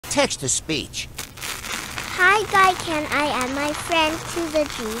text-to-speech. Hi, Guy. Can I add my friend to the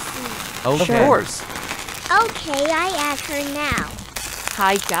GC? Of Sure. course. Okay, I add her now.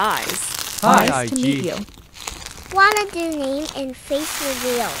 Hi, guys. Hi, Nice to meet IG. you. Wanna do name and face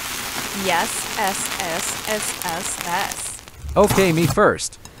reveal? Yes, S. Okay, me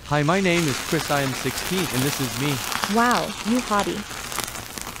first. Hi, my name is Chris. I am 16, and this is me. Wow, you hottie.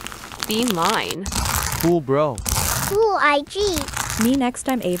 Be mine. Cool, bro. Cool IG. Me next,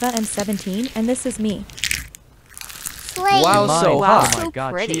 I'm Ava, I'm 17, and this is me. Slay. Wow, Mine. so Wow, hot. Oh my so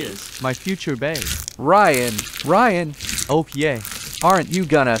God, pretty. she is my future bae. Ryan, Oh yeah. aren't you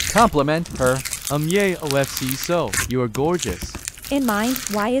gonna compliment her? Yay, OFC. So you are gorgeous. In mind,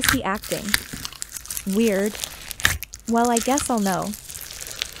 why is he acting weird? Well, I guess I'll know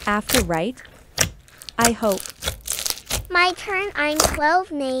after, right? I hope. My turn. I'm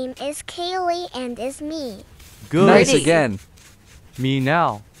 12. Name is Kaylee and is me. Good. Nice Pretty. again. Me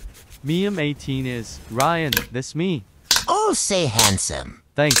now. Me am 18 is Ryan. This me. Oh, say handsome.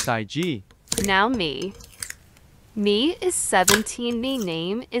 Thanks, IG. Now me. Me is 17. Me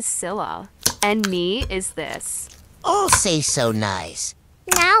name is Scylla. And me is this. Oh, say so nice.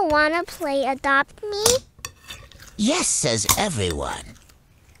 Now wanna play Adopt Me? Yes, says everyone.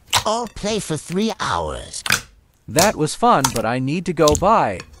 All play for 3 hours. That was fun, but I need to go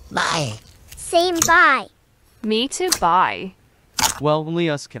by. Bye. Same bye. Me too, bye. Well,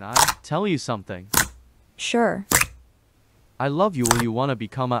 Leas, can I tell you something? Sure. I love you. Will you wanna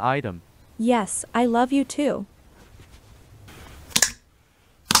become an item? Yes, I love you too.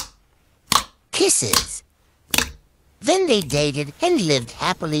 Kisses. Then they dated and lived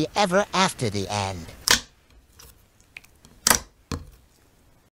happily ever after the end.